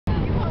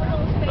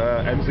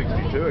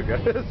M62, I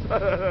guess.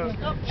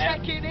 Stop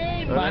checking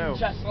in!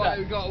 Manchester, Right,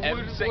 we've got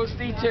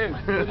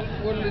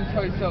M62. Woodlands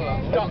Hotel.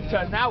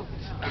 Dr. Nout.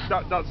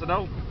 That's a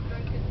no.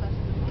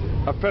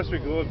 I pressed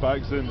record by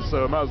accident,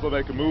 so I might as well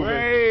make a movie.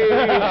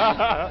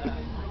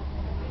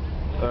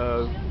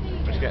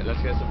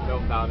 Let's get some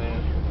film down here.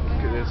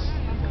 Look at this.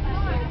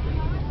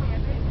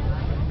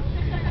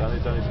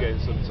 Danny's getting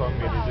some tongue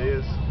in his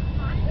ears.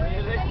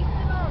 Really?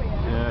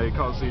 Yeah, you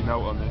can't see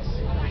note on this.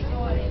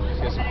 Let's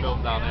get some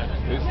film down here.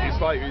 It's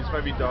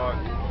very dark.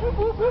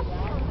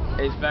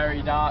 It's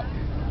very dark.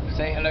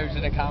 Say hello to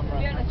the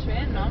camera.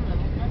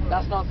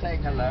 That's not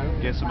saying hello.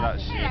 Get some of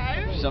that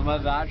shit. Some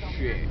of that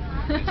shit.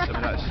 Get some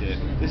of that shit.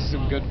 This is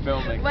some good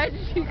filming. Where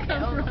did you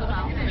come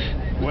from?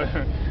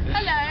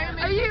 Hello,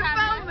 are you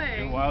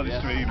filming?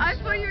 Wildest dreams. I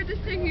thought you were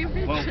just taking a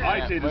picture. Well,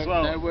 I did as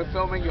well. No, we're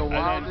filming your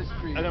wildest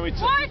dreams. And then we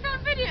took. Why is it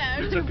on video?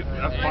 We took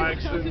by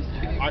accident.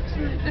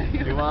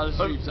 Your wildest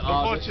dreams are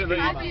the Unfortunately,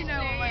 How do you know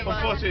what my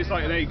unfortunately, it's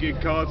like an 8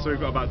 gig card, so we've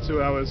got about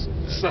 2 hours.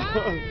 So.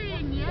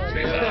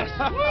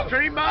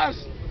 Stream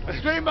Bus!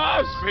 Stream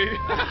Bus!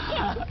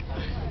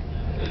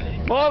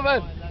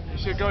 Marvin! You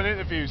should go and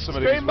interview some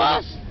of Stream these.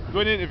 Bus! Go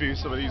and interview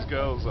some of these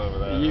girls over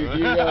there. You go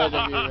interview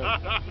them.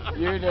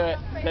 You do it.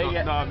 Take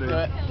it. No, Do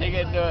it. Take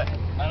it and do it.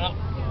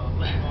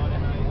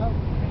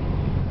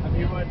 Have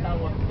you worked out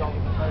what the dog's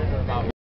about?